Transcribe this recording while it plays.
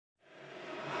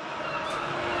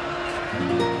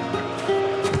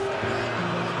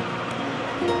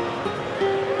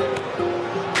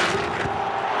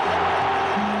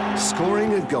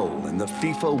Scoring a goal in the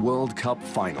FIFA World Cup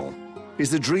final is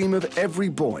the dream of every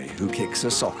boy who kicks a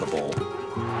soccer ball.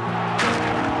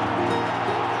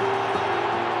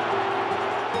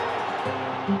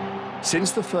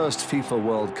 Since the first FIFA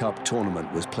World Cup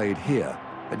tournament was played here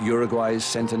at Uruguay's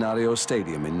Centenario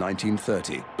Stadium in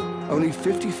 1930, only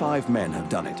 55 men have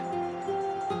done it.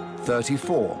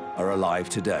 34 are alive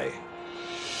today.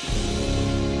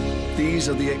 These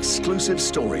are the exclusive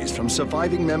stories from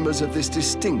surviving members of this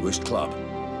distinguished club.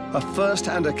 A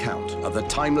first-hand account of the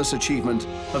timeless achievement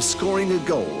of scoring a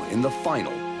goal in the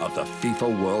final of the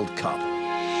FIFA World Cup.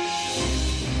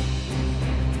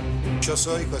 Yo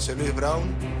soy José Luis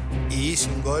Brown y hice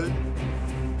un gol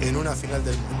en una final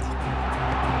del mundo.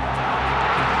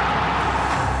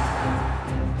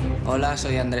 Hola,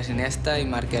 soy Andrés Iniesta y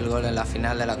marqué el gol en la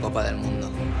final de la Copa del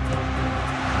Mundo.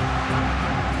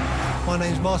 My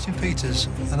name's Martin Peters,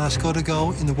 and I scored a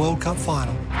goal in the World Cup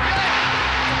final.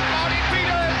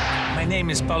 My name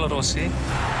is Paolo Rossi.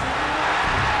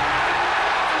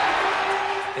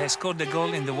 I scored the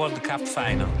goal in the World Cup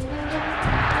final.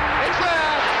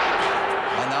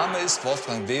 Mein Name ist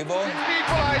Wolfgang Weber.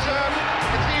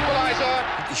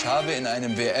 Ich habe in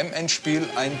einem WM-Endspiel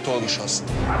ein Tor geschossen.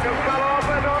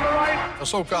 Eu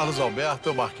sou o Carlos Alberto,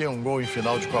 eu marquei um gol em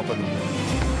final de Copa do Mundo.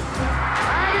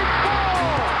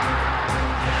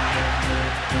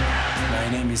 My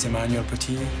name is Emmanuel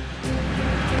Petit,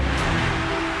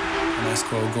 and I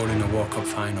scored a goal in the World Cup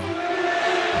final.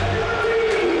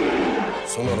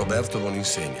 Sono Roberto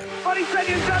Boninsegna.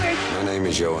 My name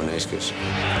is Johan Eskes.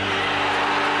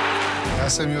 Ja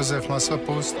sam Josef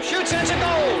Massapust. Shoots and it's a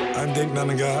goal! I'm Dick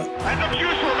Nanninga. And the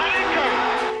beautiful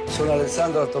Malenko! Sono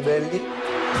Alessandro Altobelli.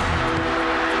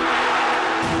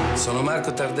 Sono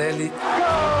Marco Tardelli.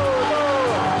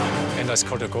 And I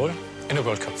scored a goal in the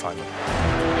World Cup final.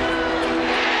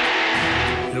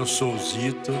 Eu sou o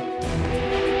Zito.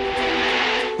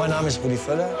 Mein Name ist Rudi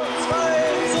Völler.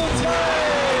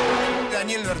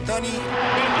 Daniel Bertoni.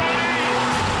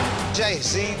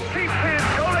 Jay-Z.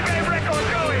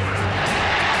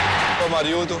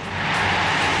 Mariudo.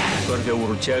 Jorge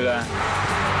Urruchaga.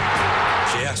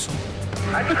 Gerson.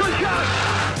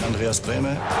 Andreas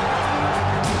Bremer.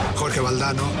 Jorge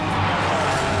Valdano.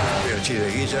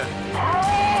 Alcide Guilla.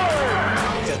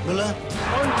 Gerd Müller.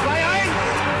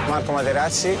 Marco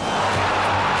Materazzi.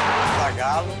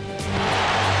 Zagallo.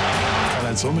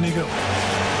 Karl-Heinz Rummenigge.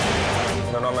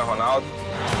 Meu nome é Ronaldo.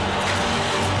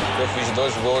 Eu fiz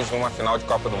 2 gols numa final de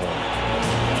Copa do Mundo.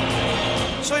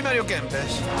 Soy Mario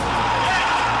Kempes.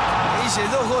 Hice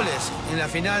 2 goles en la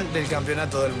final del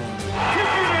Campeonato del Mundo.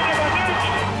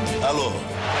 Alô,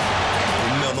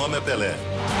 o meu nome é Pelé.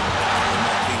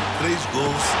 Marquei 3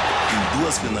 gols em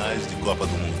 2 finais de Copa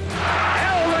do Mundo.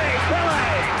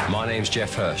 My name's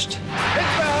Jeff Hurst.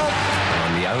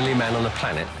 And I'm the only man on the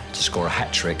planet to score a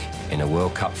hat-trick in a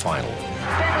World Cup final.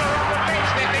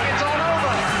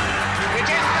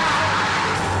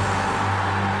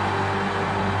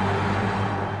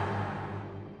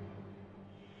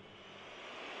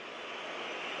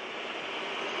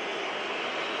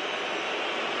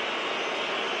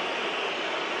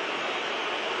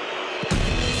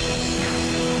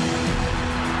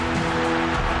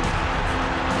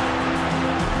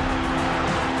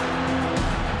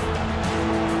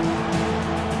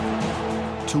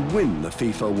 To win the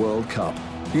FIFA World Cup,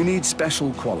 you need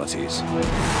special qualities.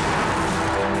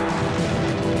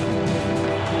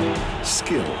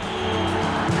 Skill.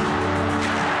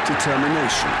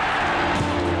 Determination.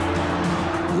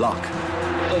 Luck.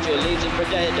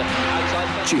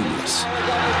 Genius.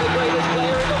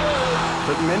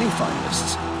 But many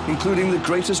finalists, including the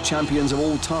greatest champions of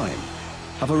all time,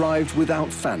 have arrived without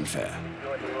fanfare.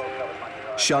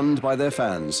 Shunned by their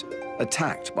fans,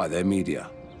 attacked by their media.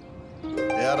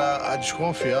 Era a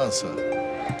desconfiança.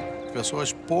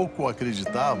 Pessoas pouco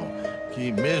acreditavam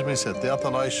que, mesmo em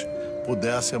 70, nós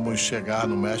pudéssemos chegar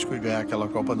no México e ganhar aquela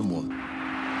Copa do Mundo.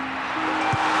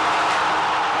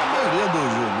 A maioria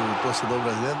do torcedor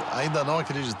brasileiro ainda não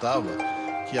acreditava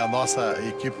que a nossa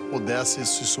equipe pudesse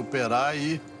se superar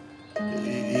e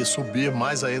subir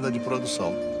mais ainda de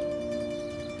produção.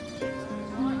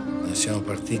 Noi siamo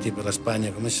partiti per la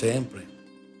Spagna come sempre,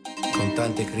 con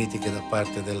tante critiche da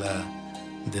parte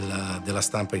della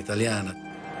stampa italiana.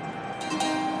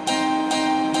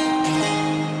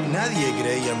 Nadie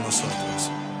creía en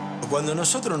nosotros. Cuando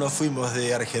nosotros nos fuimos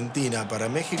de Argentina para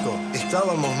México,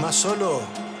 estábamos más solos,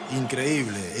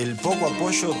 increíble, el poco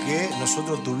apoyo que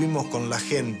nosotros tuvimos con la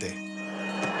gente.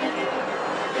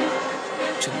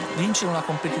 Vincere una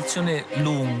competizione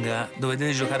lunga, dove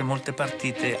devi giocare molte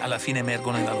partite, alla fine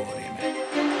emergono i valori.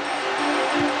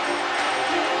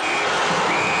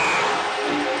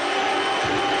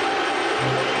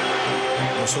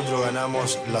 Nosotros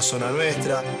ganamos la zona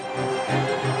nuestra.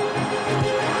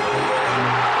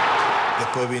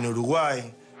 Después vino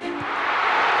Uruguay.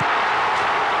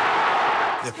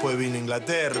 Después vino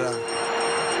Inglaterra.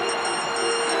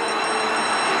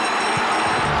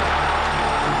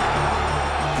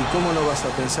 ¿Y cómo no vas a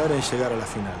pensar en llegar a la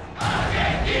final?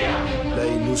 La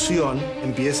ilusión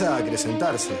empieza a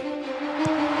acrecentarse.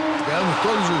 Ganhamos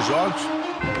todos os jogos.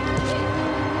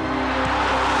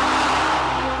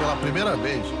 Pela primeira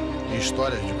vez em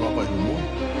histórias de Copas do Mundo.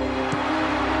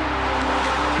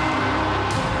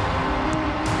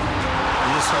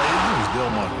 Isso aí nos deu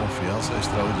uma confiança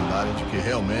extraordinária de que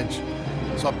realmente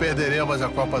só perderíamos a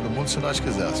Copa do Mundo se nós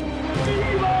quiséssemos.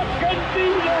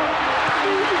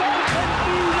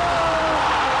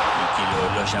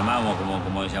 Los llamamos,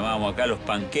 como llamábamos acá, los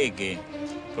panqueques,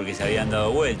 porque se habían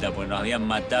dado vuelta, porque nos habían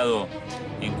matado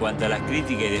en cuanto a las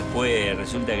críticas y después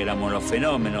resulta que éramos los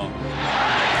fenómenos.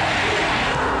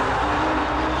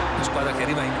 Una squadra che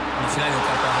arriva in finale di un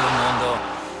campionato del mondo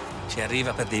ci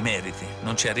arriva per dei meriti,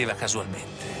 non ci arriva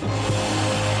casualmente.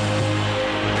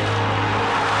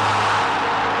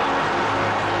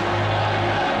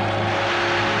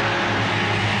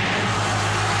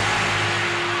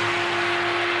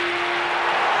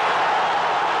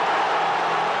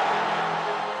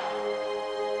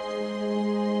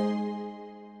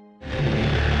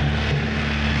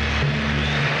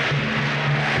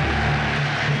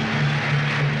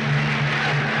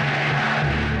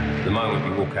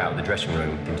 Out of the dressing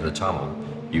room into the tunnel,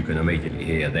 you can immediately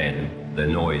hear then the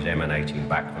noise emanating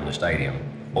back from the stadium,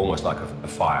 almost like a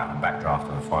fire, a backdraft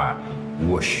of a fire,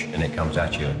 whoosh, and it comes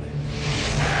at you.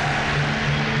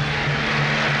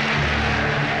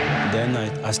 Then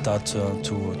I start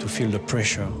to feel the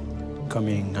pressure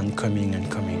coming and coming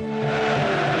and coming.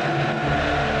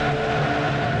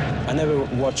 I never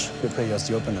watch the players,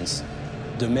 the opponents.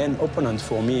 The main opponent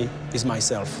for me is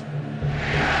myself.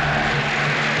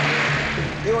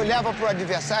 Eu olhava para o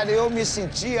adversário e eu me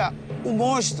sentia um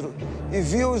monstro e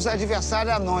via os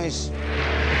adversários anões.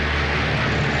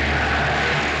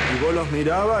 Y vos los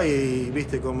mirabas y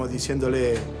viste como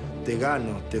diciéndole, te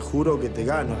gano, te juro que te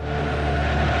gano.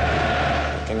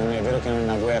 Che non è vero che non è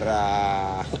una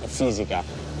guerra fisica,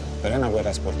 però è una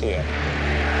guerra sportiva.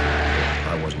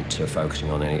 I wasn't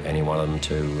focusing on any one of them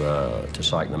to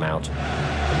psych them out.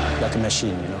 Like a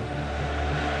machine, you know.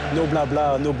 No blah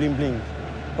blah, no bling bling.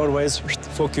 Always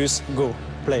focus, go,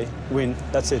 play, win,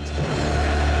 that's it.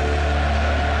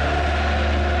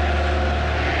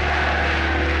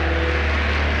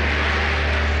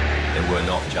 There were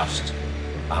not just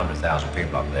 100,000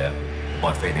 people up there.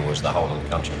 My feeling was the whole of the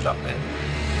country was up there.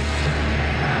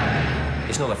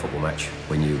 It's not a football match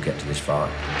when you get to this far.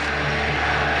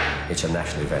 It's a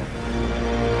national event.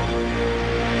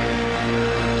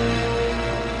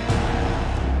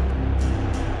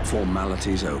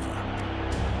 Formalities over.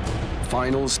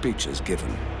 Final speeches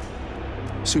given.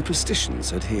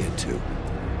 Superstitions adhered to.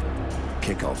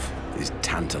 Kickoff is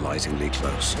tantalizingly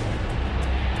close.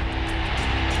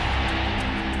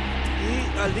 E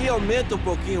ali aumenta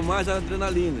pouquinho mais a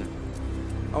adrenalina.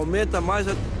 Aumenta mais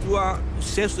o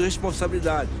senso de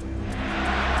responsabilidade.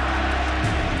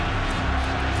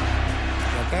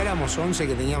 Acá éramos 11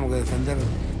 que teníamos que defender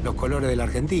los colores de la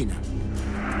Argentina.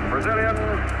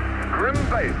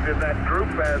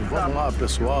 Vamos lá,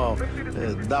 pessoal,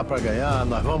 dá para ganhar,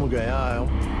 nós vamos ganhar.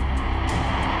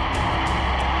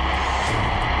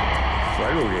 Fue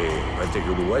algo que, antes que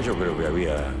uruguayos, creo que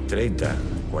había 30,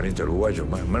 40 uruguayos,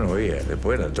 más no había.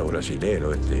 Después eran todos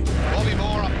brasileros. We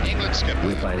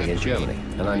were playing against Germany,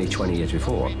 and only 20 years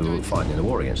before, we were fighting in the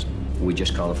war against them. We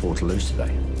just can't afford to lose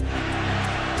today.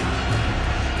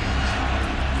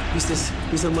 Wie es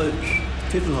mal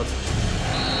pfiffen hat.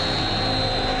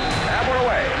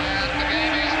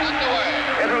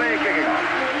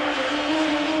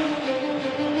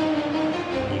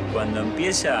 Y cuando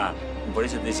empieza, por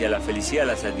eso te decía, la felicidad,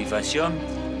 la satisfacción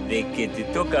de que te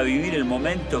toca vivir el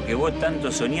momento que vos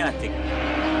tanto soñaste.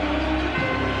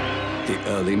 The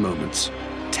early moments,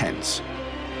 tense.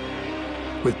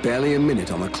 With barely a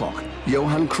minute on the clock,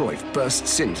 Johann Cruyff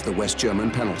bursts into the West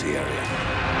German penalty area.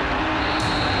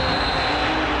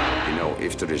 You know,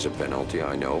 if there is a penalty,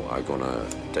 I know I'm gonna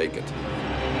take it.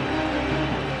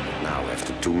 Now,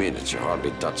 after 2 minutes, you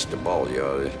hardly touch the ball.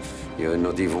 You're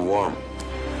not even warm.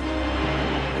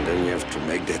 And then you have to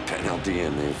make that penalty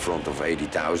in front of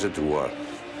 80,000 who are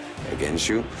against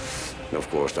you. And of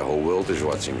course, the whole world is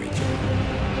watching me.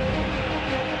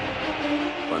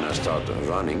 started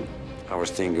running, I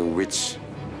was thinking which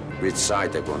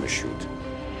side I'm going to shoot.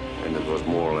 And it was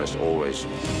more or less always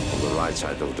on the right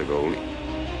side of the goalie.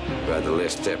 But the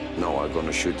last step, no, I'm going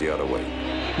to shoot the other way.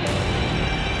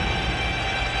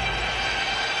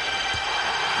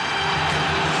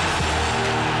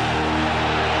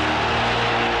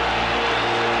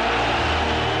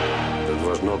 That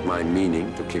was not my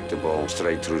meaning to kick the ball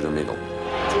straight through the middle.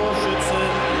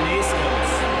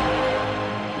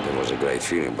 That was a great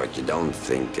feeling, but you don't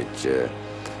think that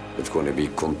it's going to be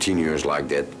continuous like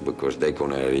that, because they're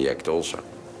going to react also.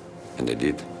 And they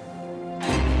did.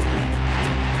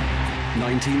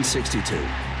 1962,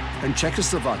 and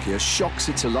Czechoslovakia shocks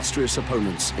its illustrious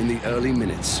opponents in the early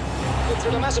minutes.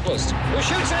 Through the Masopust, who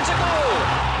shoots into goal!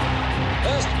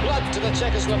 First blood to the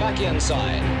Czechoslovakian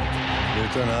side. Byl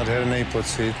to nádherný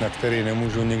pocit, na který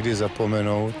nemůžu nikdy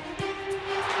zapomenout.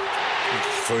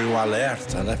 Foi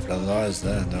alerta, né, para nós,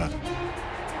 né?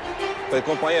 Falei,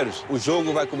 companheiros, o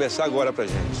jogo vai começar agora pra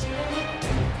gente.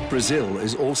 Brazil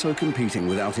is also competing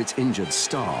without its injured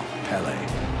star, Pele.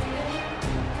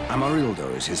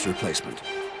 Amarildo is his replacement.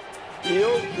 E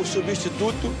eu, o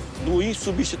substituto do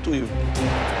insubstituível.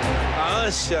 A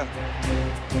ânsia,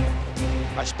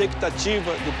 a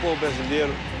expectativa do povo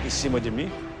brasileiro em cima de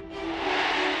mim.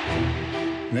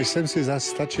 Než jsem si zas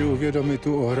stačil uvědomit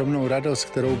tu ohromnou radost,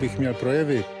 kterou bych měl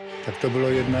projevit, tak to bylo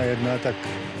 1-1, tak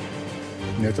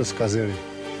mě to zkazili.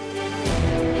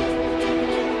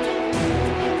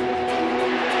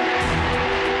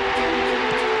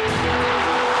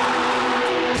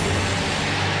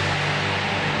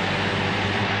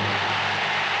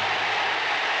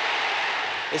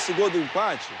 Esse gol do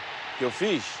empate que eu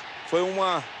fiz foi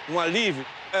um alívio.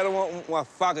 Era uma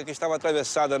faca que estava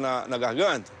atravessada na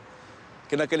garganta,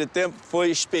 que naquele tempo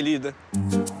foi expelida.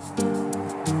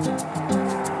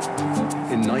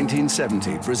 In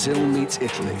 1970, Brazil meets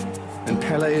Italy, and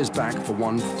Pele is back for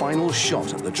one final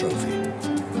shot at the trophy.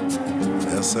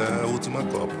 Essa é a última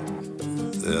Copa.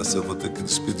 Essa eu vou ter que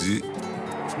despedir.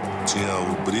 Tinha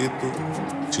o Brito,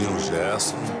 tinha o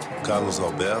Gerson, Carlos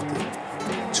Alberto,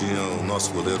 tinha o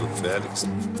nosso goleiro Félix.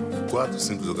 4,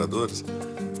 5 jogadores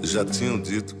já tinham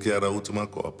dito que era a última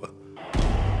Copa.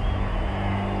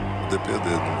 Vou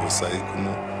depender, não vou sair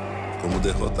como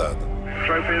derrotado.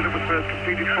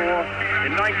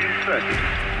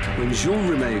 When Jules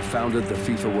Rimet founded the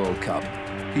FIFA World Cup,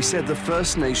 he said the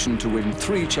first nation to win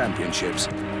 3 championships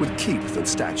would keep the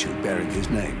statue bearing his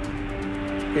name.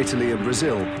 Italy and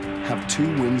Brazil have 2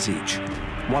 wins each.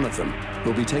 One of them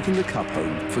will be taking the cup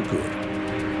home for good.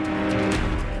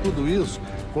 Tudo isso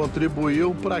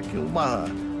contribuiu para que uma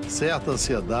certa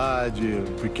ansiedade,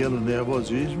 um pequeno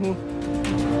nervosismo.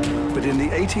 But in the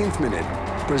 18th minute,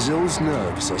 Brazil's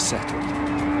nerves are settled.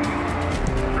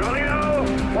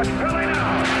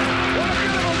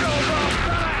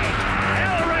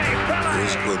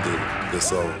 Desde quando o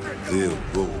pessoal vê o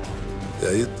gol, e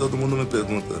aí todo mundo me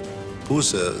pergunta,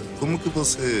 puxa, como que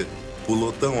você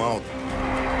pulou tão alto?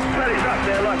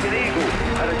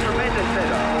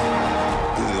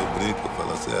 E eu brinco, eu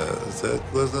falo assim, isso é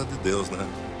coisa de Deus, né?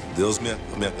 Deus me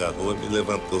agarrou e me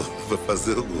levantou para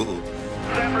fazer o gol.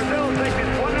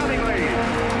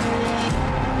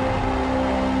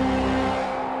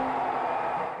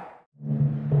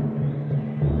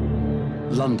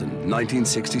 London,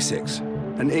 1966,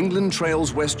 and England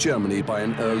trails West Germany by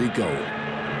an early goal.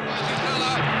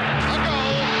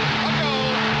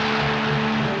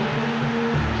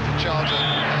 Charlton,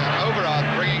 Overard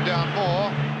bringing down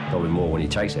Moore. Probably more when he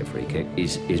takes that free kick.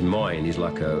 His mind is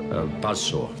like a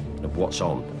buzzsaw of what's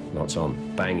on.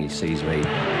 Bang, he sees me.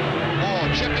 Moore,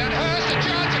 chipped down Hurst, a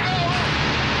chance to goal!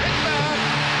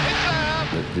 It's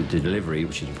there! The delivery,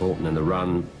 which is important, and the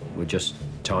run were just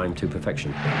timed to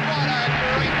perfection. What a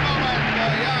great moment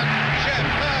for young Chip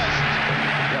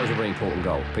Hurst! That was a very important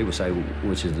goal. People say,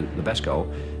 which is the best goal,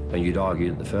 and you'd argue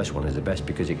that the first one is the best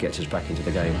because it gets us back into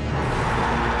the game.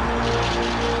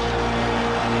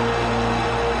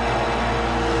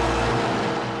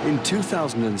 In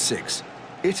 2006,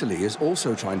 Italy is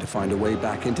also trying to find a way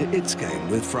back into its game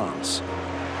with France.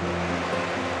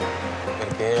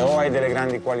 Perché o hai delle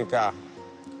grandi qualità,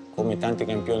 come tanti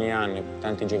campioni hanno,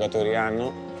 tanti giocatori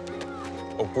hanno,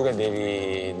 oppure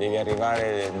devi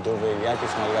arrivare dove gli altri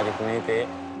sono arrivati prima di te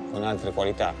con altre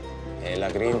qualità. E la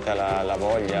grinta, la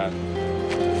voglia.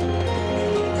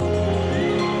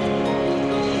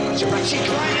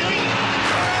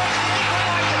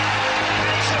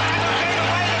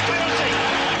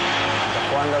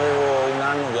 Quando avevo 1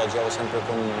 anno viaggiavo sempre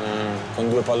con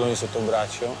 2 palloni sotto il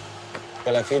braccio.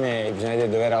 Alla fine bisogna vedere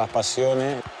dove era la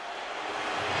passione.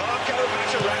 Mark over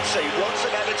to Ramsey,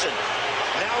 Watson Everton.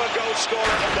 Now a goal goal scorer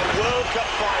in the World Cup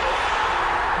final.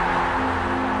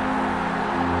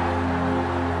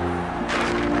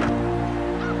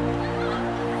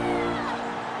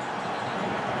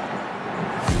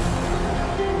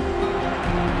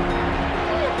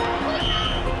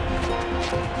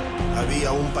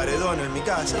 Había un paredón en mi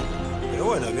casa, pero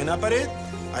bueno, había una pared,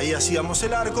 ahí hacíamos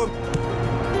el arco.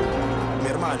 Mi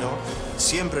hermano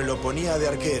siempre lo ponía de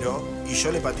arquero y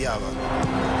yo le pateaba.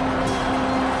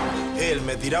 Él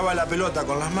me tiraba la pelota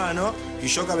con las manos y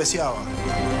yo cabeceaba.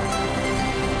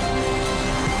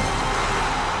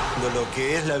 Lo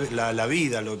que es la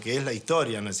vida, lo que es la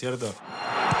historia, ¿no es cierto?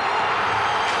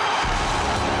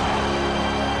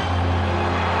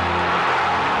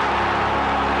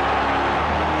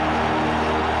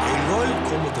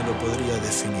 ¿Cómo te lo podría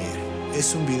definir?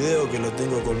 Es un video que lo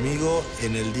tengo conmigo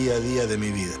en el día a día de mi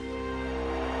vida.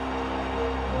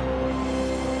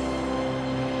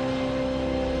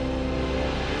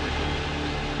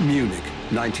 Munich,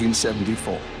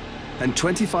 1974. And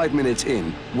 25 minutes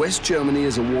in, West Germany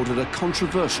is awarded a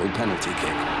controversial penalty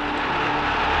kick.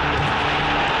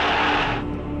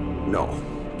 No,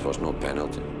 it was not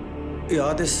penalty.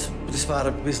 Ja, das war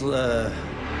ein bisschen...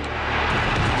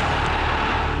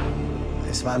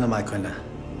 Es war normal keiner.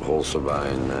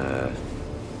 Holsterbijn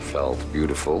felt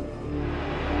beautiful.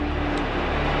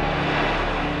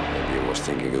 Maybe I was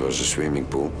thinking it was a swimming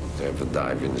pool. They have a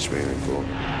dive in the swimming pool.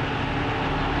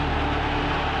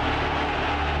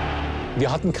 Wir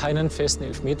hatten keinen festen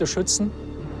Elfmeterschützen.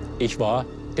 Ich war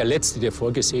der Letzte, der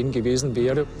vorgesehen gewesen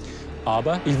wäre.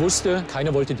 Aber ich wusste,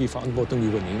 keiner wollte die Verantwortung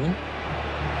übernehmen.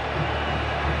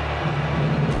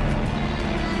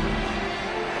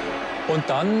 Und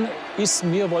dann ist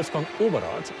mir Wolfgang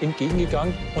Overath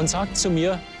entgegengegangen und sagt zu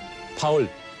mir, Paul,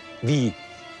 wie,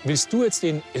 willst du jetzt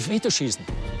den Elfmeter schießen?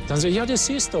 Dann sage ich, ja, das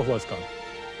siehst du doch, Wolfgang.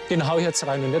 Den hau ich jetzt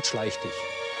rein und jetzt schleich dich.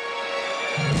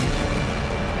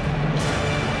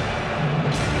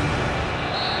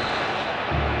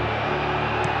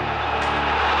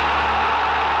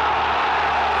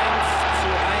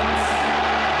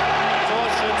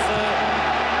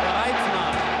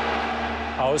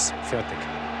 Aus, fertig.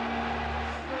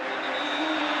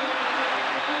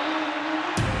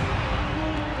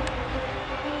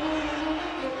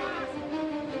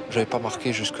 Je n'avais pas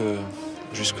marqué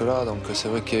jusque-là, donc c'est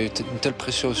vrai qu'il y a eu une telle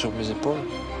pression sur mes épaules.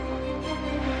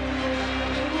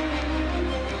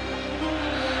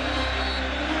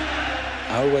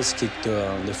 I always kicked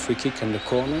the free kick in the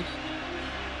corner.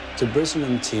 The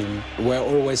Brazilian team were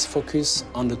always focused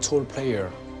on the tall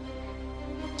player.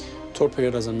 Tall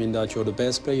player doesn't mean that you're the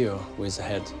best player with a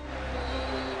head.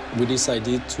 We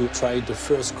decided to try the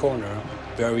first corner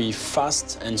very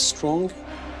fast and strong,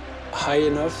 high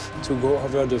enough to go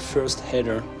over the first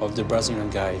header of the Brazilian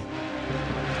guy.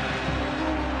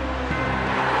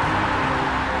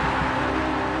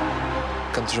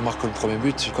 Quand je marque le premier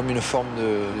but, j'ai comme une forme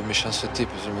de méchanceté,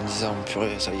 parce que je me disais, oh,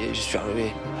 purée, ça y est, j'y suis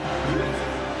arrivé.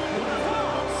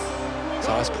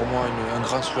 Ça reste pour moi un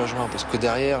grand soulagement, parce que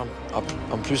derrière,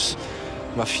 en plus,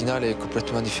 ma finale est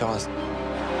complètement différente.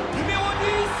 Numéro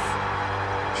 10.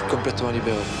 Je suis complètement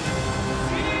libéré.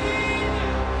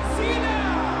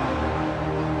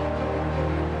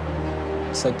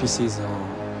 Set pieces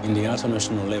in the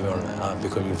international level are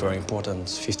becoming very important.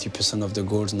 50% of the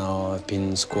goals now have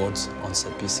been scored on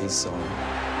set pieces. So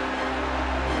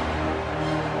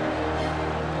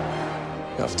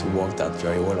you have to work that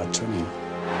very well at training.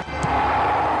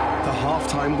 The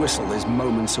half-time whistle is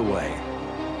moments away.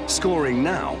 Scoring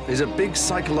now is a big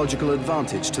psychological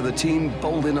advantage to the team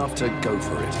bold enough to go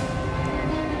for it.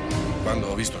 Quando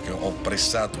ho visto che ho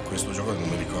pressato questo giocatore, non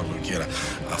mi ricordo chi era,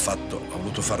 ha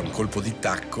voluto fare un colpo di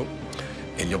tacco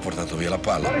e gli ho portato via la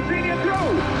palla.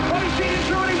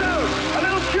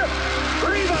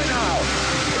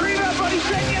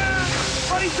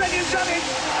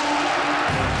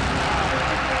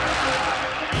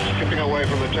 Skipping away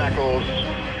from the tackles.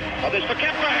 Oh, this for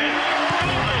Kempe.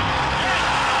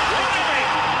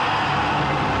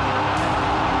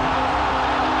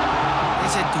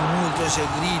 Ese tumulto, ese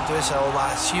grito, esa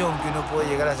ovación que uno puede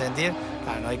llegar a sentir,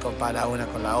 no hay compara una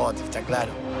con la otra, está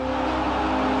claro.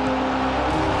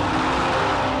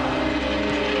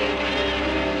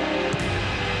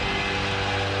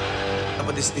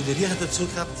 Aber das Delirie hat dazu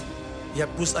gehabt. Ich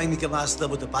habe gewusst einigermaßen, da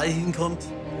wo der Ball hinkommt.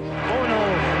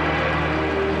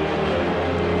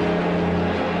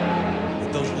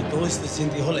 Das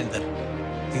sind die Holländer.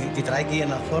 Die drei gehen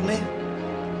nach vorne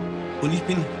und ich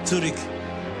bin zurück.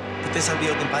 Und deshalb habe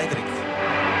ich auch den Ball gekriegt.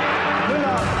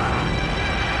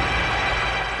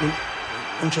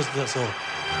 Und schon so. Und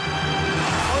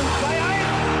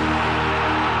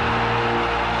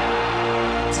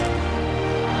 2-1.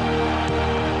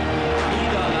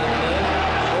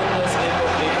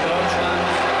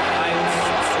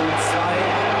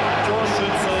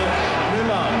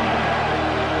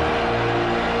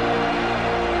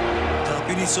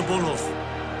 bin ich zum Bahnhof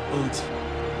und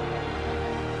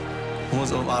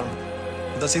uns umarmen.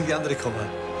 Und da sind die anderen gekommen.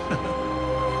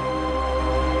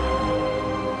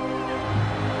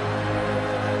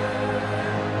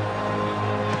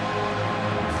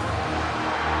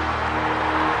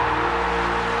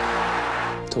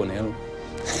 Tonnerre.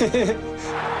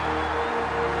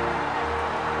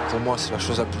 Pour moi, c'est la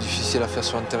chose la plus difficile à faire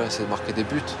sur un terrain, c'est de marquer des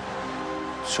buts,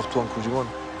 surtout en Coupe du Monde.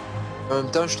 En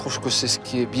même temps, je trouve que c'est ce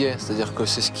qui est bien, c'est-à-dire que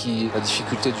c'est ce qui est la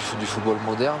difficulté du football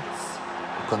moderne,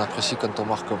 qu'on apprécie quand on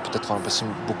marque, peut-être on apprécie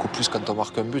beaucoup plus quand on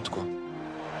marque un but, quoi.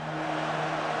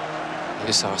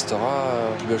 Et ça restera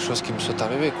la plus belle chose qui me soit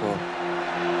arrivée, quoi.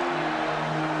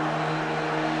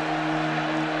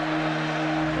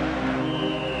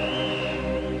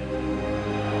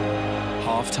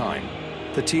 Half-time.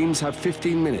 The teams have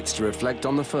 15 minutes to reflect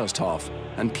on the first half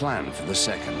and plan for the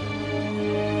second.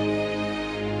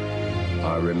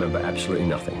 I remember absolutely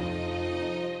nothing.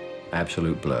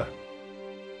 Absolute blur.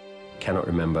 Cannot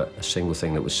remember a single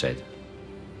thing that was said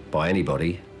by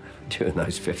anybody during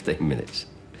those 15 minutes.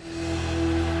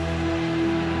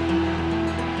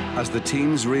 As the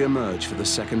teams re-emerge for the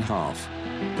second half,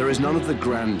 there is none of the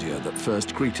grandeur that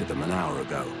first greeted them an hour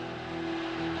ago.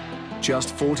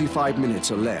 Just 45 minutes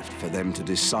are left for them to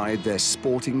decide their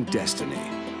sporting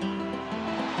destiny.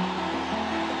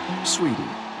 Sweden,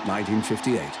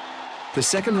 1958. The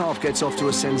second half gets off to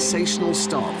a sensational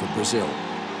start for Brazil,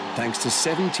 thanks to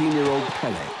 17-year-old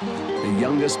Pele, the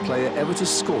youngest player ever to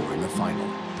score in the final.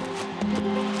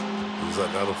 O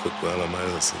Zagallo foi com ela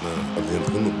mais assim, né?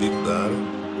 No bico da área,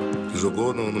 que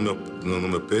jogou no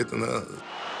meu peito, né?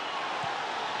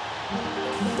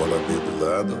 Bola veio do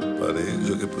lado, parei,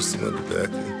 joguei por cima do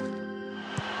back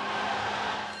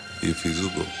e fiz o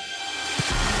gol.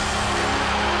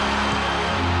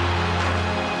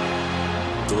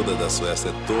 Toda da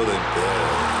Suécia, toda em pé,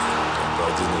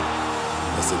 aplaudindo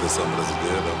a seleção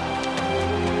brasileira.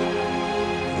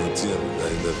 Não tinha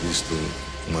ainda visto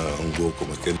um gol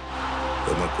como aquele.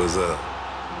 É uma coisa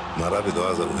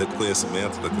maravilhosa, o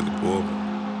reconhecimento daquele povo.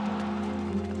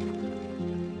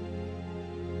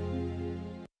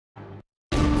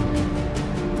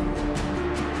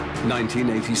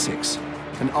 (1986),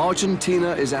 and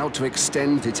Argentina is out to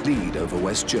extend its lead over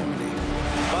West Germany.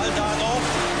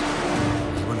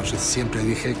 Bueno, yo siempre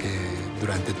dije que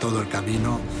durante todo el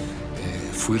camino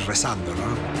fui rezando,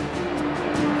 ¿no?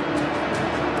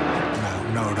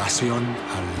 Una oración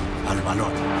al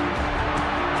balón.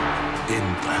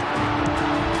 Entra.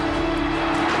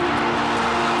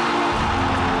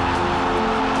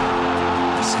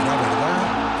 ¿Será verdad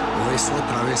o es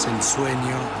otra vez el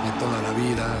sueño de toda la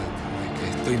vida de que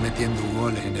estoy metiendo un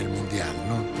gol en el Mundial,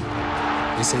 ¿no?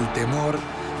 Es el temor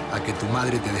a que tu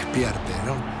madre te despierte,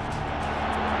 ¿no?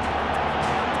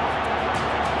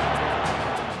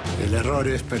 El error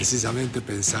es precisamente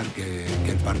pensar que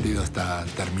el partido está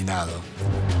terminado.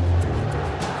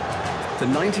 The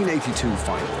 1982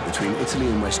 final between Italy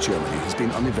and West Germany has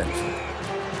been uneventful.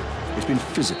 It's been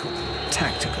physical,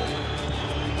 tactical,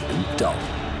 and dull.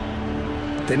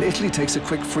 Then Italy takes a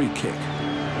quick free kick.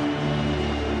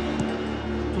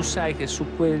 Tu sai che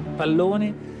su quel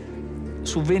pallone,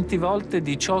 su 20 volte,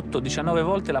 18, 19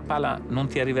 volte la palla non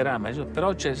ti arriverà,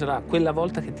 però ci sarà quella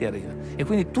volta che ti arriva. E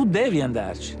quindi tu devi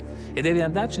andarci, e devi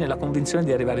andarci nella convinzione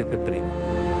di arrivare per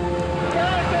primo.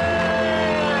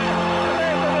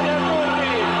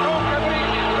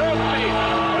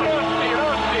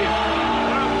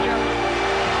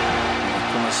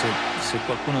 Se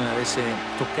qualcuno mi avesse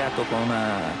toccato con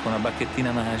una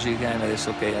bacchettina magica e mi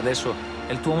avesse detto ok, adesso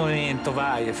è il tuo momento,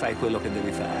 vai e fai quello che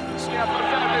devi fare.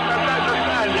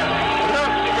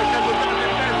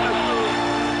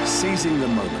 Seizing the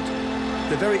moment,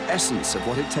 the very essence of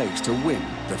what it takes to win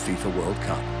the FIFA World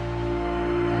Cup.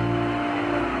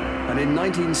 And in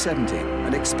 1970,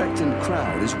 an expectant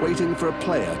crowd is waiting for a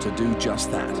player to do just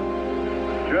that.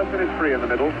 Gerson is free in the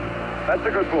middle. That's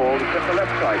a good ball. Just the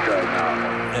left side going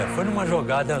now. Foi numa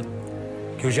jogada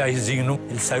que o Jairzinho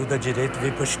ele saiu da direita e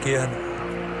veio para a esquerda.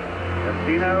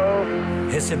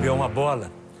 Recebeu uma bola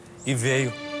e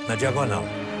veio na diagonal.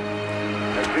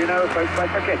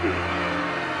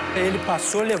 Ele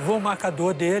passou, levou o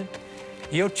marcador dele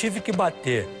e eu tive que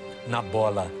bater na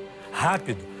bola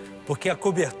rápido, porque a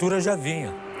cobertura já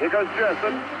vinha.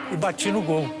 E bati no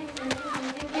gol.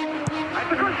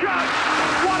 That's a good shot.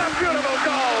 What a beautiful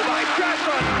goal by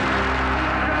Gerson.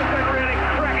 Gerson really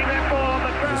cracking that ball on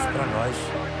the ground. Isso para nós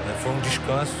foi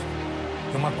descanso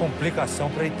e uma complicação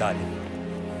para a Itália.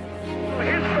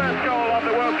 His first goal of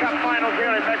the World Cup finals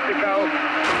here in Mexico,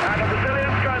 and the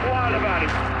Brazilians going wild about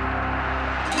it.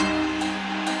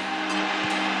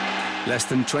 Less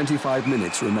than 25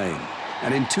 minutes remain,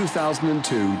 and in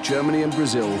 2002, Germany and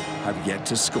Brazil have yet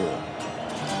to score.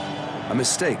 A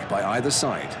mistake by either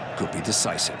side could be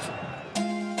decisive.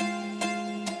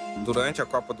 Durante a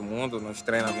Copa do Mundo, nos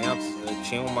treinamentos,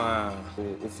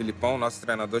 o Filipão, nosso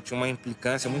treinador, tinha uma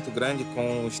implicância muito grande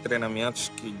com os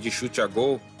treinamentos de chute a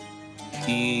gol.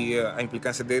 E a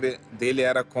implicância dele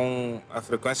era com a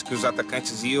frequência que os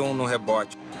atacantes iam no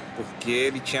rebote, porque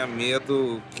ele tinha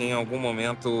medo que em algum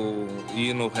momento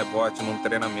ir no rebote, num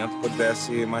treinamento,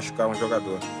 pudesse machucar um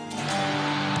jogador.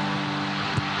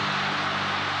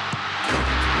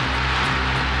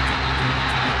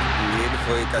 E ele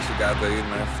foi castigado aí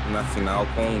na final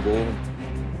com um gol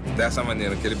dessa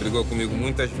maneira, que ele brigou comigo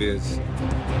muitas vezes.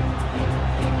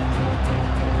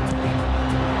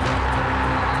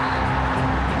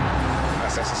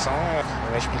 A sensação é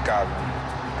inexplicável.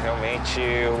 Realmente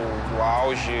o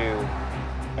auge,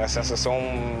 é a sensação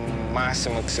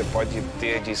máxima que você pode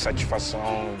ter de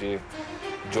satisfação, de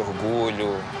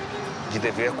orgulho, de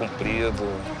dever cumprido.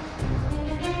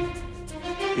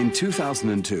 In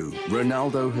 2002,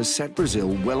 Ronaldo has set Brazil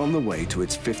well on the way to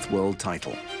its 5th world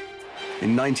title.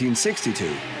 In 1962,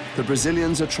 the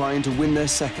Brazilians are trying to win their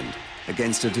second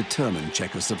against a determined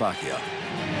Czechoslovakia.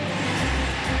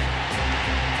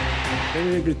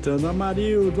 Ele gritando,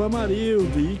 Amarildo,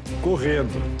 Amarildo, e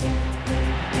correndo.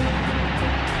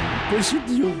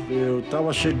 Coincidiu. Eu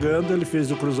estava chegando, ele fez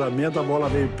o cruzamento, a bola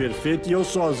veio perfeita e eu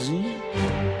sozinho.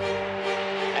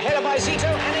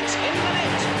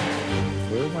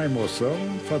 Foi uma emoção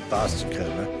fantástica,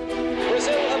 né?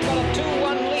 Brazil have got a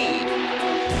 2-1 lead.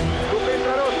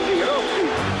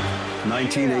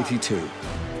 1982,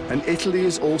 and Italy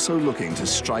is also looking to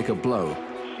strike a blow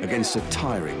against a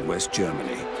tiring West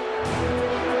Germany.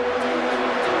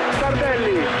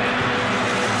 Tardelli.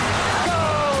 Gol,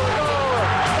 gol!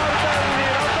 Tardelli,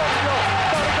 raddoppio!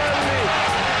 Tardelli!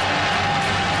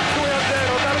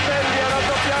 2-0, Tardelli ha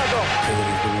raddoppiato! Credo che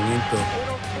in quel momento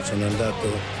sono andato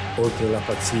oltre la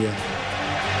pazzia.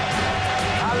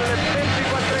 Al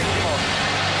 24esimo.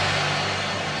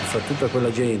 Fra tutta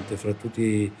quella gente, fra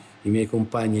tutti i miei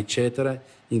compagni, eccetera,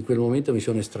 in quel momento mi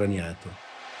sono estraniato.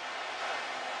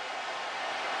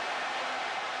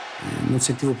 Non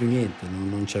sentivo più niente,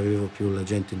 non c'avevo più la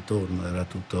gente intorno, era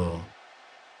tutto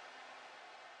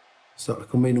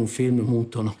come in un film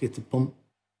muto, no? Che tipo...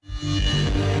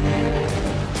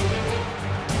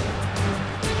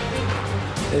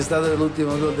 È stato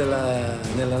l'ultimo gol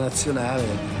nella nazionale,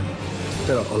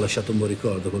 però ho lasciato un buon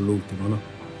ricordo con l'ultimo, no?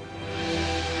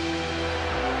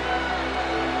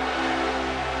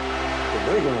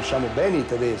 Noi conosciamo bene i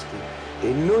tedeschi e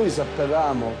noi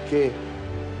sapevamo che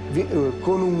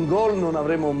con un gol non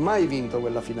avremmo mai vinto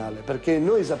quella finale, perché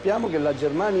noi sappiamo che la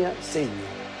Germania segna.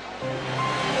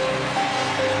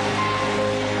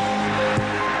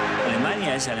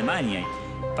 Alemania es Alemania.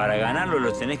 Para ganarlo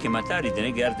los tenés que matar y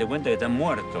tenés que darte cuenta que están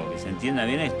muertos, que se entienda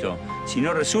bien esto. Si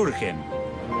no, resurgen.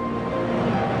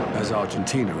 As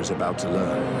Argentina is about to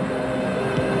learn.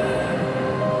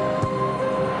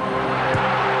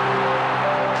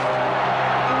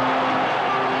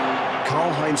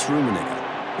 Karl-Heinz Rummenigge,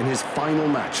 in his final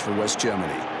match for West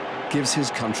Germany, gives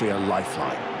his country a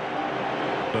lifeline.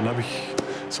 Dann habe ich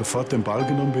sofort den Ball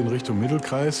genommen, bin Richtung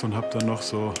Mittelkreis und habe dann noch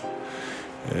so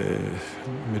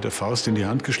mit der Faust in die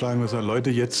Hand geschlagen und gesagt, Leute,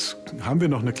 jetzt haben wir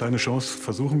noch eine kleine Chance,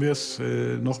 versuchen wir es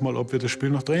nochmal, ob wir das Spiel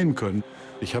noch drehen können.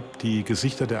 Ich habe die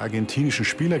Gesichter der argentinischen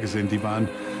Spieler gesehen, die waren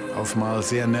auf mal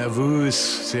sehr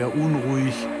nervös, sehr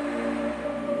unruhig.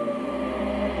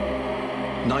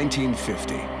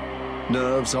 1950.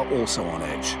 Nerves are also on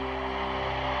edge.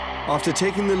 After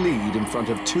taking the lead in front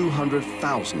of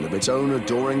 200,000 of its own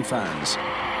adoring fans,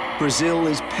 Brazil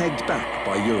is pegged back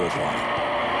by Uruguay.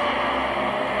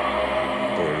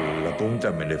 Por la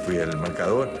punta me le fui al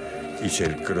marcador, hice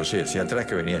el cruce hacia atrás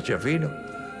que venía Chafino,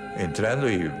 entrando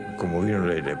y como vino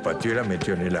le pateó y la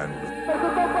metió en el ángulo.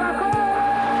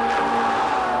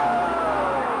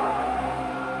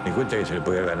 Me di cuenta que se le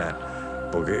podía ganar,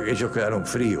 porque ellos quedaron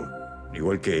fríos.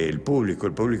 Igual que el público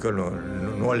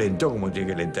no alentó como tiene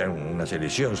que alentar una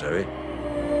selección, ¿sabes?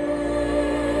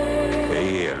 Y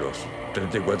ahí a los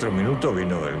 34 minutos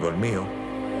vino el gol mío.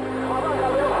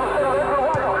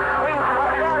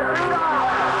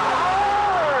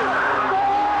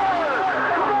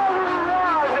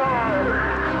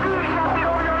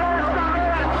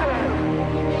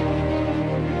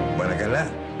 Maracaná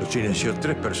lo silenció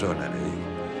 3 personas, le digo.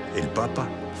 El Papa,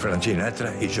 Frank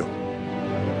Sinatra y yo.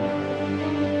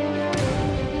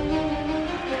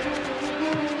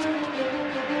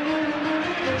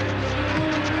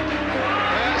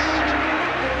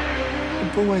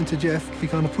 ball went to Jeff, he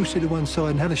kind of pushed it to one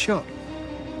side and had a shot.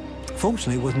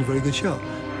 Fortunately, it wasn't a very good shot.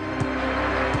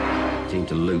 Seemed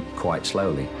to loop quite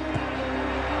slowly.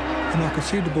 And I could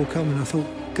see the ball coming. I thought,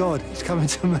 God, it's coming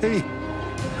to me.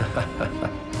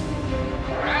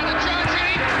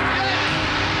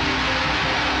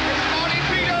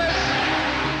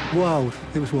 Wild.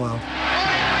 It was wild.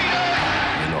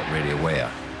 You're not really aware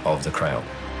of the crowd.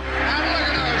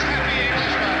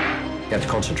 You have to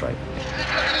concentrate.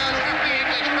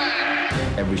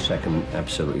 Every second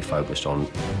absolutely focused on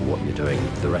what you're doing.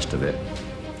 The rest of it,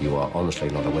 you are honestly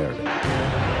not aware of it.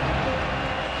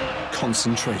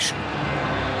 Concentration.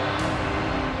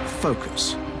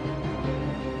 Focus.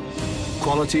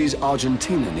 Qualities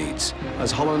Argentina needs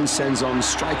as Holland sends on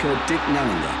striker Dick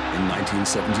Nanninger in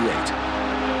 1978.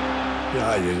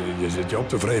 Ja, je zit je op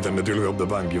te vreten natuurlijk op de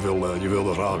bank. Je wil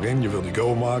er graag in, je wil die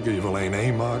goal maken, je wil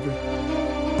 1-1 maken.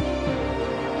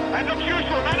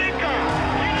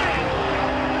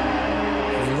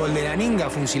 El gol de Nanninga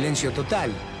fue un silencio total.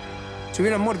 Se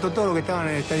hubieran muerto todos los que estaban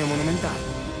en el Estadio Monumental.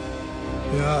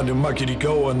 Ja, dan maak je die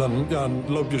goal en dan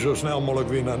loop je zo snel mogelijk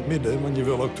weer naar het midden. Want je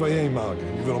wil ook 2-1 maken.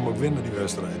 Je wil hem ook winnen, die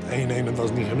wedstrijd. 1-1, dat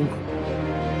was niet genoeg.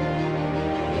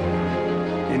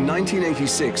 In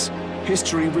 1986,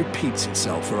 history repeats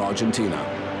itself for Argentina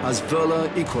as Wöhler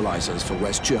equalizes for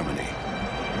West Germany.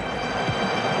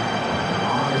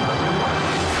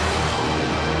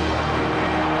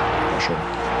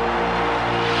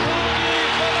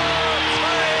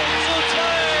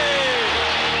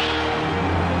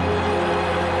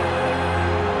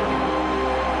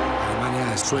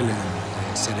 Alemania suele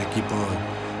ser equipo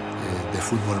de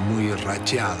fútbol muy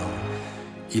racheado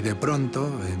y de pronto,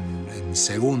 en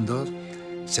segundos,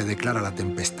 se declara la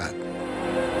tempestad.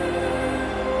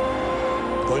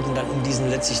 Wollten dann in diesen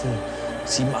letzten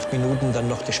 7, 8 Minuten dann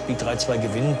noch das Spiel 3-2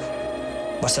 gewinnen,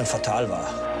 was dann fatal war.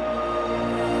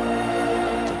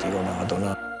 Der Diego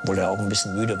Maradona, obwohl er auch ein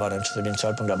bisschen müde war dann zu dem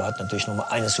Zeitpunkt, aber hat natürlich noch mal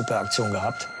eine super Aktion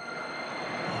gehabt.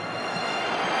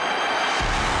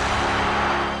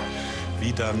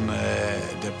 Wie dann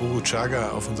der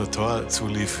Burruchaga auf unser Tor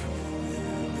zulief,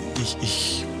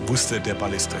 ich wusste, der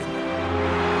Ball ist drin.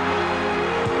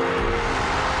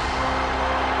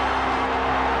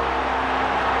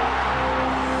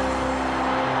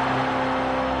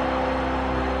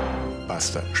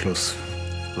 Basta, Schluss.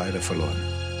 Leider verloren.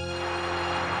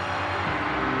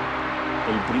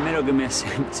 El primero que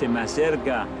se me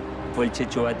acerca fue el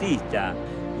Checho Batista.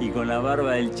 Y con la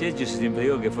barba del Checho, yo siempre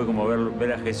digo que fue como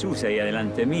ver a Jesús ahí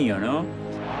adelante mío, ¿no?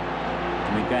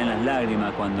 Me caen las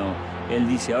lágrimas cuando él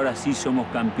dice, ahora sí somos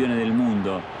campeones del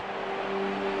mundo.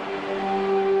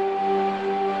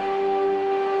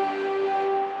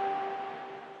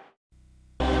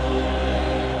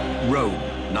 Rome,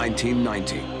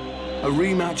 1990. A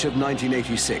rematch of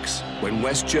 1986, when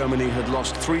West Germany had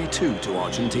lost 3-2 to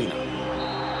Argentina.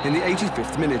 In the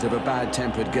 85th minute of a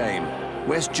bad-tempered game,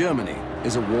 West Germany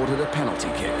is awarded a penalty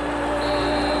kick.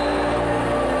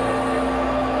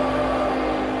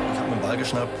 Ich habe mir den Ball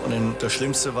geschnappt und das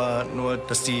Schlimmste war nur,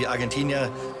 dass die Argentinier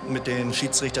mit den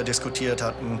Schiedsrichter diskutiert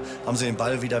hatten, haben sie den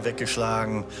Ball wieder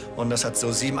weggeschlagen und das hat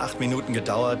so 7, 8 Minuten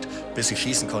gedauert, bis ich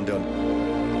schießen konnte.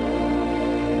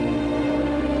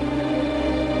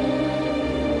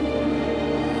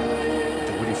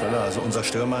 Also unser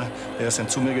Stürmer, der ist dann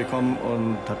zu mir gekommen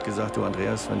und hat gesagt, du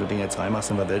Andreas, wenn du den jetzt reinmachst,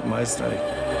 sind wir Weltmeister.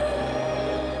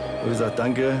 Ich habe gesagt,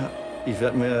 danke, ich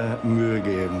werde mir Mühe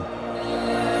geben.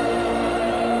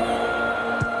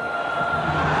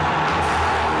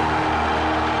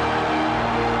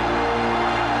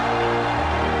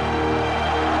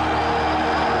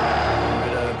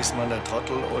 Entweder ist man der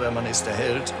Trottel oder man ist der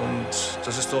Held und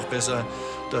das ist doch besser,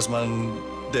 dass man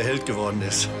der Held geworden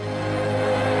ist.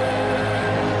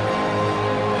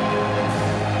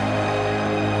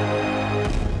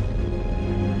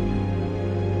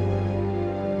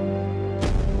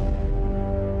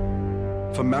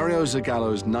 For Mario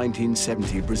Zagallo's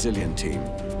 1970 Brazilian team,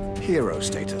 hero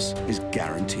status is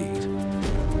guaranteed.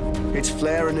 Its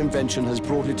flair and invention has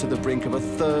brought it to the brink of a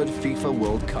third FIFA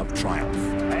World Cup triumph.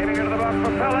 Aiming into the box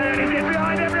for Pele, and he's in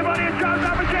behind everybody, and shows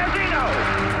up Argentino.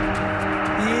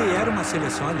 E era uma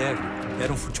seleção alegre,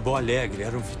 era um futebol alegre,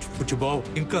 era um futebol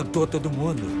que encantou todo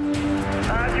mundo.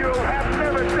 And you have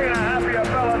never seen a happier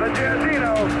fella than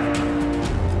Argentino.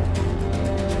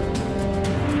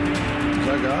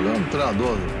 Zagallo é um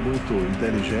treinador muito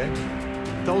inteligente.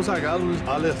 Então o Zagallo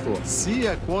alertou, se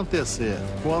acontecer,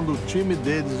 quando o time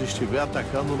deles estiver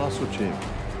atacando o nosso time,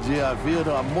 de haver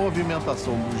a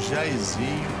movimentação do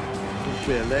Jairzinho, do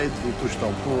Pelé e do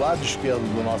Tostão para o lado esquerdo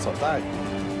do nosso ataque,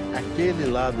 aquele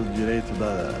lado direito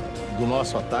do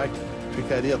nosso ataque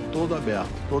ficaria todo aberto,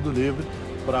 todo livre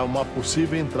para uma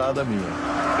possível entrada minha.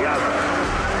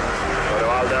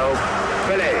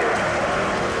 Pele.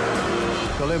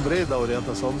 Eu lembrei da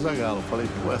orientação do Zagallo. Falei,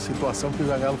 pô, é a situação que o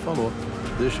Zagallo falou.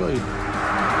 Deixa eu ir.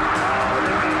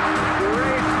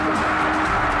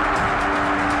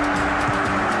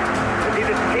 He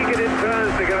did take it in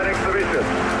turns to give an exhibition.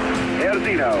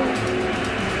 Erzino.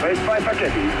 Faced by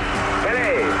Facchetti.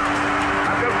 Pele.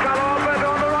 Up to Calopet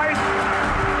on the right.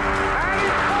 And he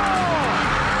scored!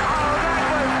 Oh, that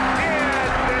was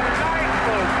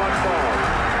delightful football.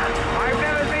 I've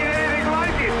never seen anything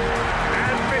like it.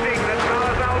 And fitting that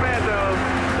Carlos Alberto,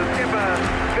 the skipper,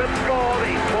 should score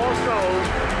these 4 goals.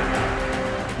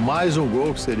 Mais um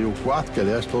gol, que seria o quarto, que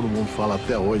aliás todo mundo fala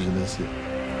até hoje nesse.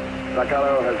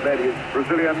 Zagallo has led his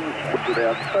Brazilians to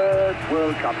their 3rd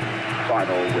World Cup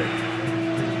final win.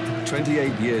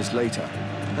 28 years later,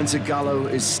 and Zagallo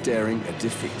is staring at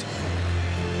defeat.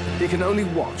 He can only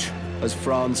watch as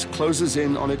France closes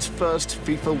in on its first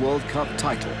FIFA World Cup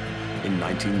title in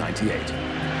 1998.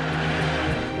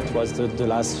 It was the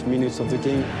last minutes of the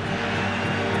game.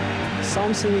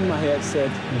 Something in my head said,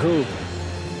 go.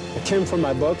 I came from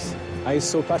my box. I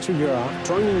saw Patrick Vieira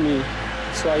joining me,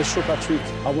 so I showed Patrick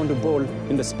I want the ball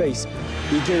in the space.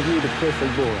 He gave me the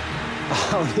perfect ball.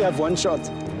 I only have one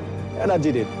shot, and I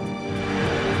did it.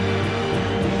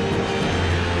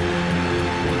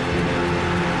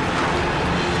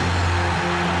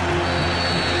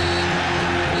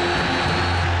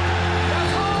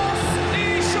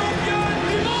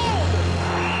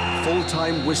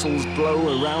 Full-time whistles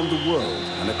blow around the world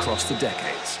and across the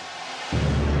decades.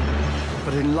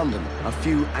 But in London, a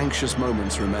few anxious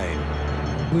moments remain.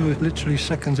 We were literally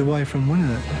seconds away from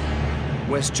winning it.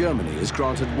 West Germany is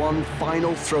granted one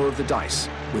final throw of the dice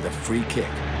with a free kick.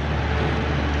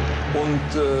 Und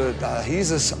da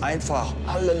hieß es einfach,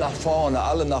 alle nach vorne,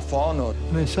 alle nach vorne.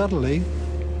 And then suddenly,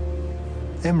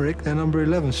 Emmerich, their number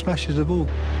 11, smashes the ball.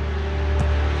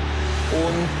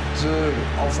 Und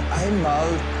auf einmal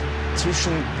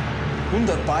zwischen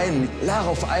 100 Beinen lag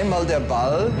auf einmal der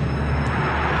Ball.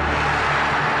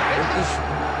 Und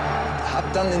ich habe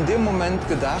dann in dem Moment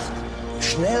gedacht,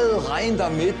 schnell rein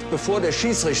damit, bevor der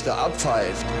Schiedsrichter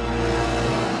abpfeift.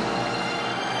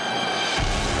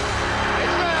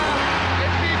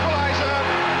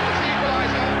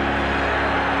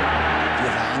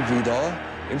 Wir waren wieder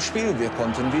im Spiel, wir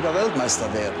konnten wieder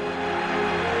Weltmeister werden.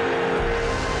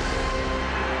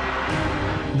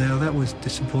 Now that was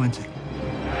disappointing.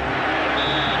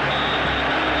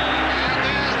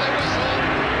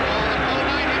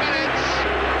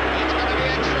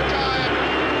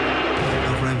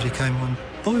 Came on.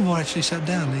 Bobby Moore actually sat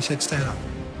down and he said, stand up.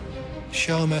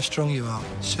 Show them how strong you are.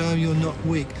 Show them you're not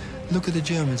weak. Look at the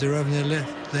Germans. They're having their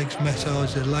legs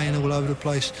massaged. They're laying all over the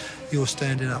place. You're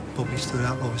standing up. Bobby stood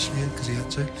up, obviously, because he had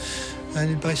to. And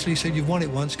he basically said, you've won it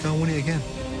once, go and win it again.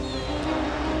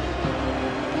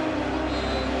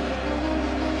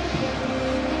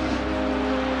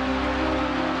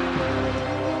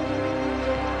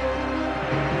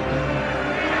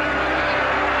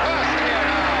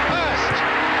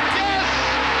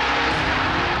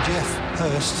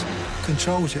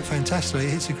 Controls it fantastically,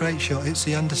 hits a great shot, hits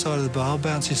the underside of the bar,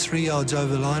 bounces 3 yards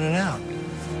over the line and out.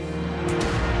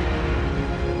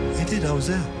 He did, I was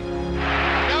there.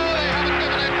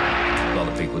 A lot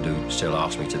of people do still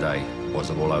ask me today, was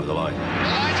the ball over the line? The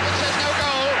linesman says no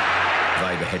goal.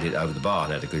 Weber headed over the bar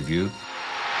and had a good view.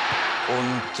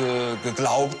 Und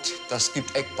geglaubt, das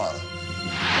gibt Eckball.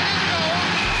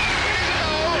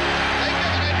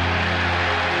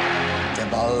 Der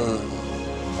Ball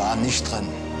war nicht drin.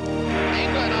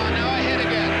 England are now ahead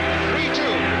again,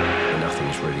 3-2.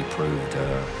 Nothing's really proved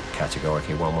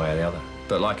categorically one way or the other.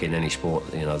 But like in any sport,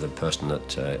 you know, the person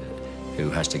that who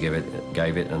has to give it,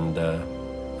 gave it, and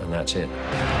that's it.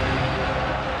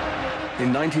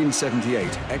 In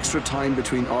 1978, extra time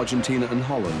between Argentina and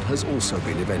Holland has also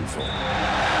been eventful.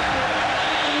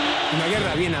 Una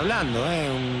guerra bien hablando,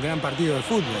 un gran partido de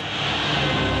fútbol.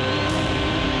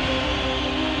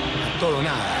 A todo o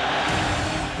nada.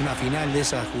 Una final de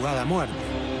esa jugada a muerte.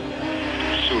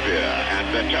 Suvia and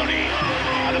Bertoni.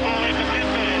 And the ball is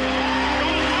defended.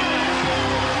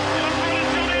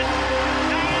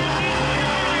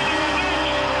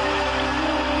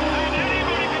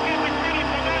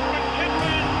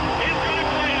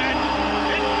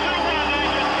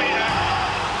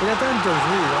 Era tanto el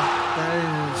ruido, tan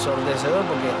ensordecedor,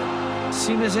 porque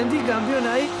si me sentí campeón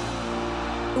ahí,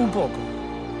 un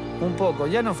poco,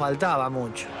 ya no faltaba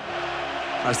mucho.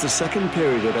 As the second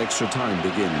period of extra time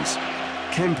begins,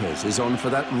 Kempes is on for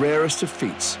that rarest of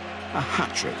feats, a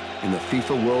hat-trick in the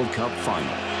FIFA World Cup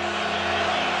final.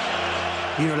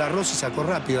 Vino la Rossi y sacó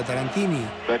rápido a Tarantini.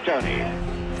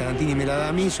 Tarantini me la da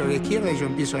a mí sobre la izquierda y yo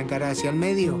empiezo a encarar hacia el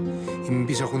medio y me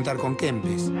empiezo a juntar con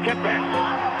Kempes.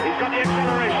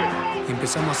 Y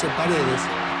empezamos a hacer paredes.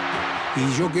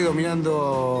 Y yo quedo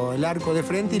mirando el arco de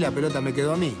frente y la pelota me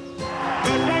quedó a mí.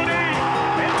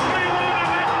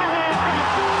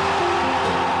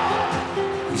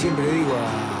 Y siempre le digo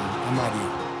a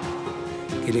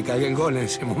Mario que le cagué el gol en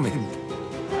ese momento.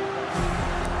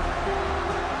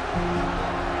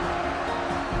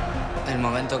 El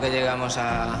momento que llegamos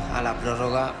a la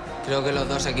prórroga, creo que los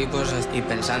dos equipos, y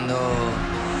pensando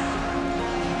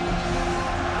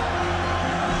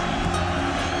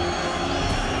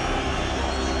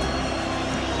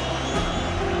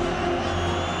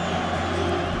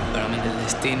el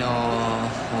destino,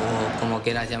 o como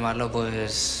quieras llamarlo,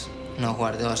 pues nos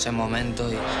guardó ese momento.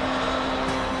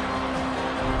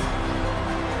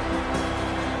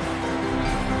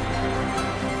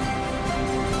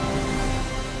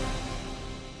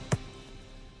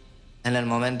 En el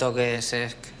momento que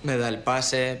Cesc me da el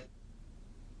pase,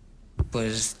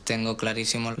 pues tengo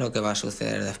clarísimo lo que va a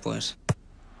suceder después.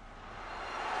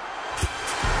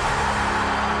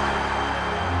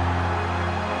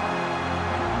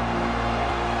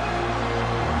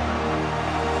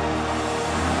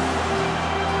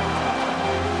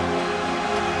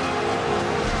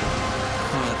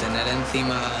 Tener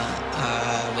encima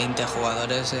a 20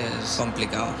 jugadores es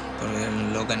complicado, porque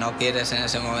lo que no quieres en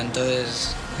ese momento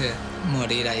es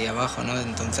morir ahí abajo, ¿no?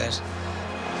 Entonces,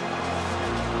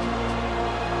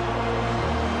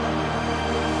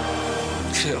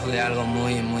 creo que algo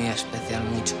muy, muy especial,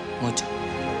 mucho, mucho.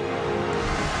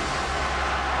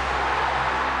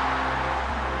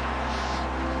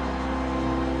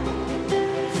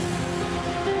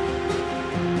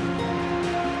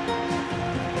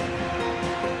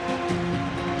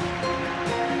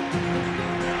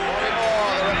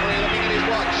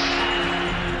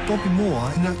 Bobby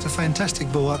Moore knocked a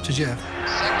fantastic ball up to Jeff.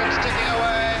 Seconds ticking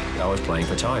away. I was playing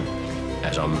for time.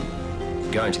 As I'm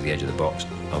going to the edge of the box,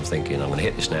 I'm thinking I'm going to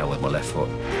hit this now with my left foot.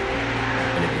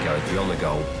 And if it goes beyond the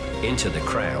goal, into the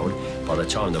crowd, by the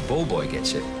time the ball boy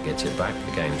gets it back,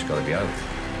 the game's got to be over.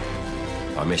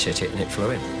 I miss-hit it and it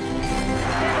flew in. People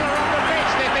are on the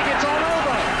pitch, they think it's all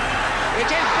over. It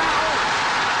is now.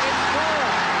 It's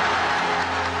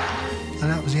And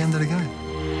that was the end of the game.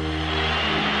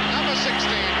 Number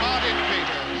 16, Martin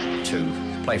Peters.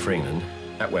 To play for England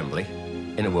at Wembley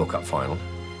in a World Cup final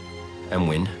and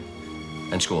win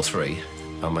and score 3.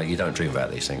 I mean, you don't dream about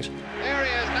these things. There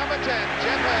he is, number 10,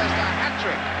 Jeff Hurst, a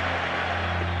hat-trick.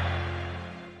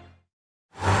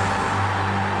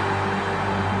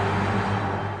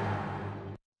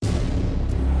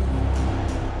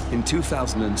 In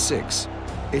 2006,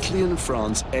 Italy and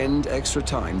France end extra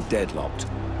time deadlocked.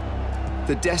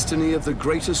 The destiny of the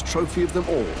greatest trophy of them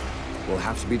all will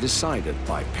have to be decided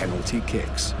by penalty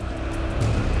kicks.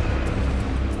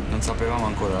 Non sapevamo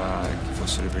ancora chi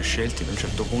fossero i prescelti. A un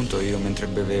certo punto io, mentre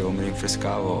bevevo, mi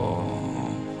rinfrescavo,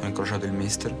 ho incrociato il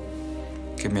mister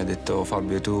che mi ha detto: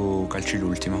 Fabio, tu calci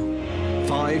l'ultima.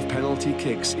 5 penalty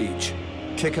kicks each,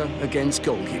 kicker against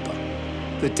goalkeeper.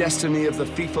 The destiny of the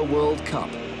FIFA World Cup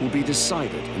will be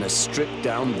decided in a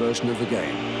stripped-down version of the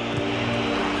game.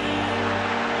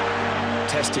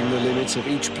 Testing the limits of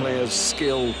each player's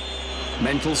skill,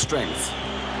 mental strength,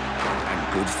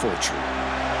 and good fortune.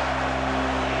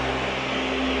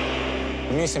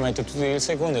 Il mister mi ha detto tutti il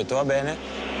secondo, ho detto va bene.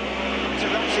 So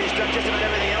Ramsey's done just about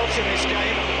everything else in this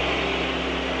game.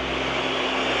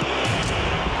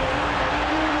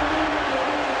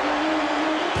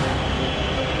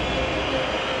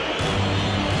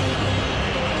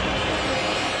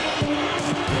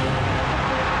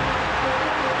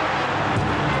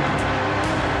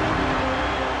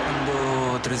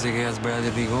 Quando Trezeguet ha sbagliato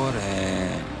il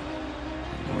rigore,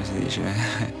 come si dice,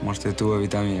 morte tua,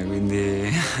 vita mia, quindi...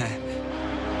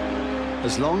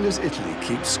 As long as Italy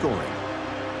keeps scoring,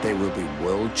 they will be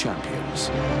world champions.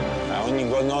 A ogni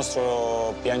gol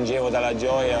nostro piangevo dalla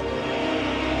gioia. A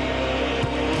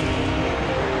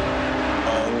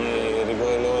ogni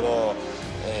rigore loro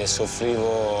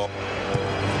soffrivo.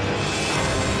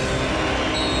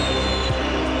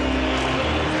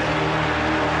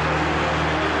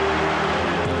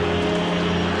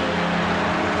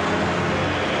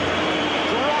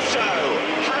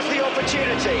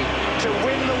 Opportunity to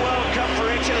win the World Cup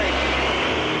for Italy.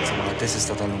 Insomma, l'attesa è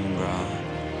stata lunga,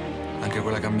 anche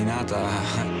quella camminata.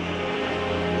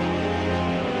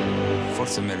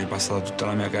 Forse mi è ripassata tutta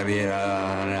la mia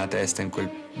carriera nella testa in quel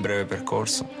breve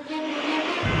percorso.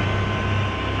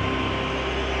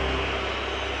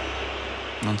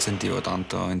 Non sentivo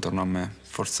tanto intorno a me,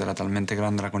 forse era talmente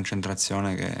grande la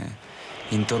concentrazione che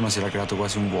intorno si era creato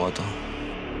quasi un vuoto.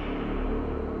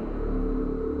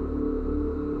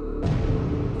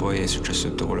 Poi è successo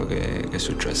tutto quello che è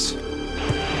successo.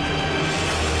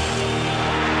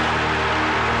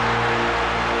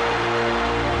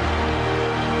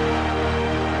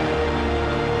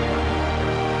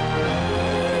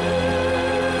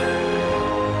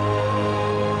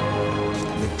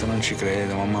 Non ci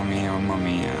credo, mamma mia, mamma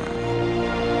mia.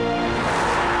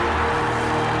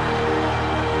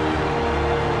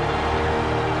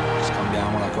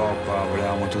 Scambiamo la coppa,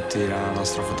 volevamo tutti la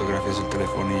nostra fotografia sul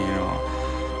telefonino.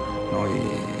 Noi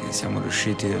siamo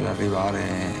riusciti ad arrivare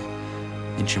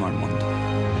in cima al mondo.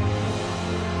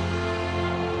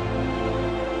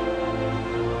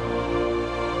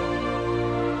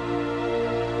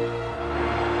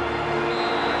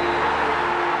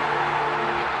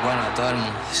 Bueno,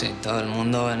 todo el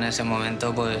mundo en ese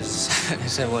momento pues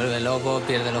se vuelve loco,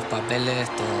 pierde los papeles,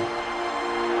 todo.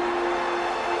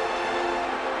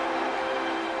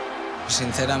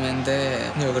 Sinceramente,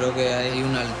 yo creo que hay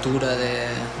una altura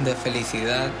de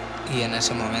felicidad y en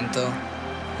ese momento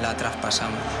la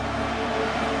traspasamos.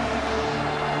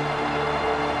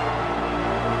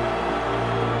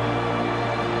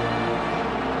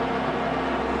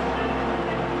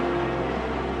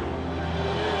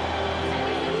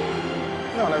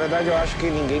 Não, na verdade eu acho que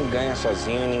ninguém ganha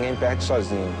sozinho e ninguém perde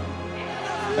sozinho.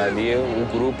 Ali o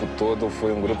grupo todo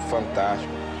foi um grupo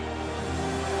fantástico.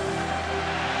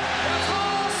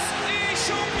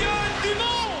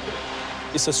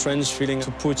 It's a strange feeling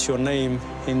to put your name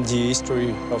in the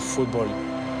history of football.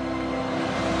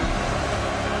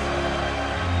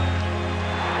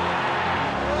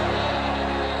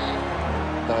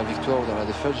 Dans la victoire ou dans la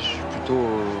défaite, je suis plutôt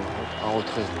en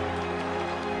retrait.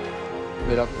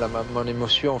 Mais mon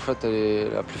émotion, en fait, elle est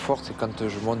la plus forte, c'est quand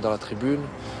je monte dans la tribune,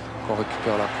 qu'on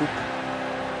récupère la coupe.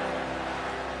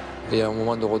 Et à un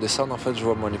moment de redescendre, en fait, je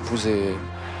vois mon épouse et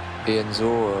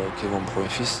Enzo, qui est mon premier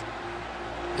fils,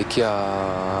 et qui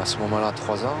a, à ce moment-là,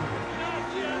 3 ans.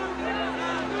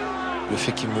 Le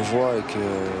fait qu'il me voit et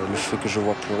le fait que je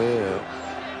vois pleurer,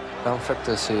 là, en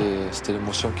fait, c'était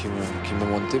l'émotion qui me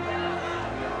montait.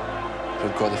 J'ai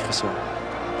encore des frissons,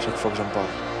 chaque fois que j'en parle.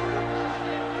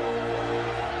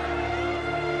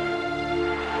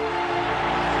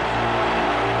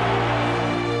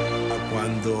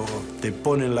 Cuando te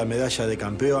ponen la medalla de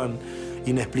campeón,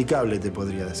 inexplicable te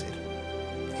podría decir.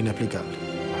 Inexplicable.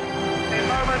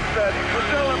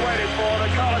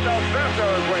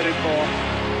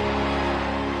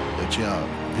 Eu tinha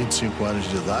 25 anos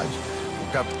de idade,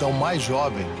 o capitão mais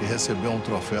jovem que recebeu um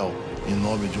troféu em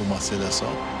nome de uma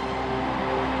seleção.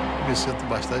 Me sinto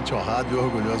bastante honrado e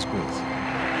orgulhoso com isso.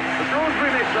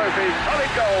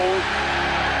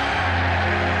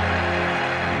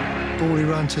 Ball he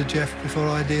ran to Jeff before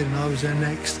I did, and I was there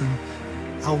next, and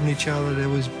holding each other. There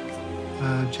was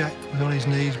Jack was on his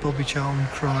knees, Bobby Charlton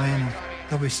crying,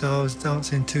 Bobby Starr was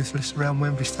dancing toothless around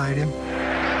Wembley Stadium.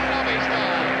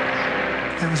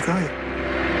 It was great.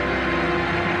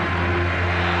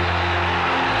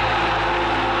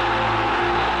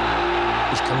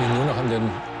 Ich kann mich nur noch an den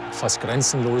fast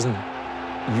grenzenlosen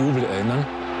Jubel erinnern.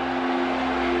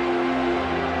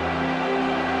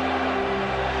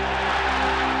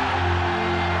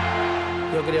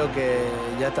 Yo creo que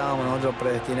ya estábamos nosotros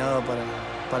predestinados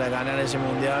para ganar ese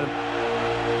mundial.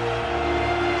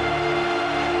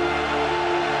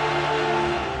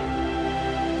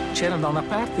 C'era da una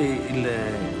parte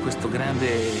questo grande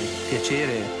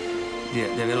piacere di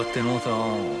aver ottenuto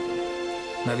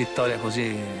una vittoria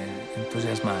così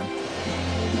entusiasmante.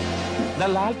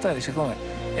 Dall'altra dice come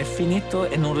è finito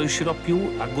e non riuscirò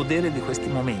più a godere di questi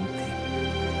momenti.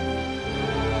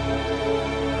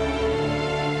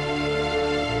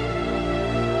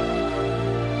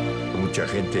 Mucha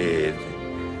gente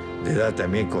de edad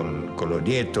también con los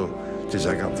nietos, se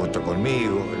sacan fotos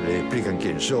conmigo, le explican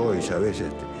quién soy, ¿sabes?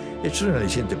 Es un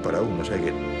aliciente para uno,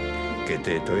 ¿sabes? Que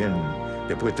todavía,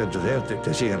 después de tantos años,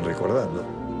 te siguen recordando.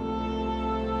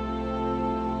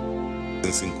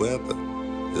 Em 50,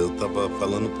 eu estava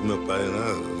falando pro meu pai,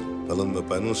 né? Falando, meu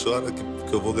pai, não chora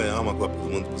que eu vou ganhar uma Copa do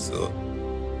Mundo pro senhor.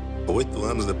 8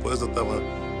 anos depois, eu estava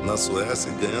na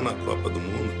Suécia ganhando a Copa do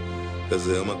Mundo. Quer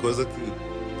dizer, é uma coisa que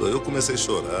eu comecei a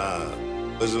chorar.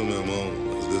 Hoje o meu irmão,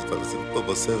 às vezes, fala assim, pô,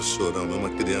 você é chorão, é uma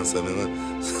criança mesmo.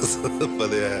 Eu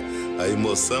falei, a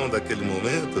emoção daquele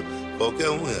momento, qualquer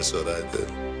um ia chorar,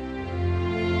 entendeu?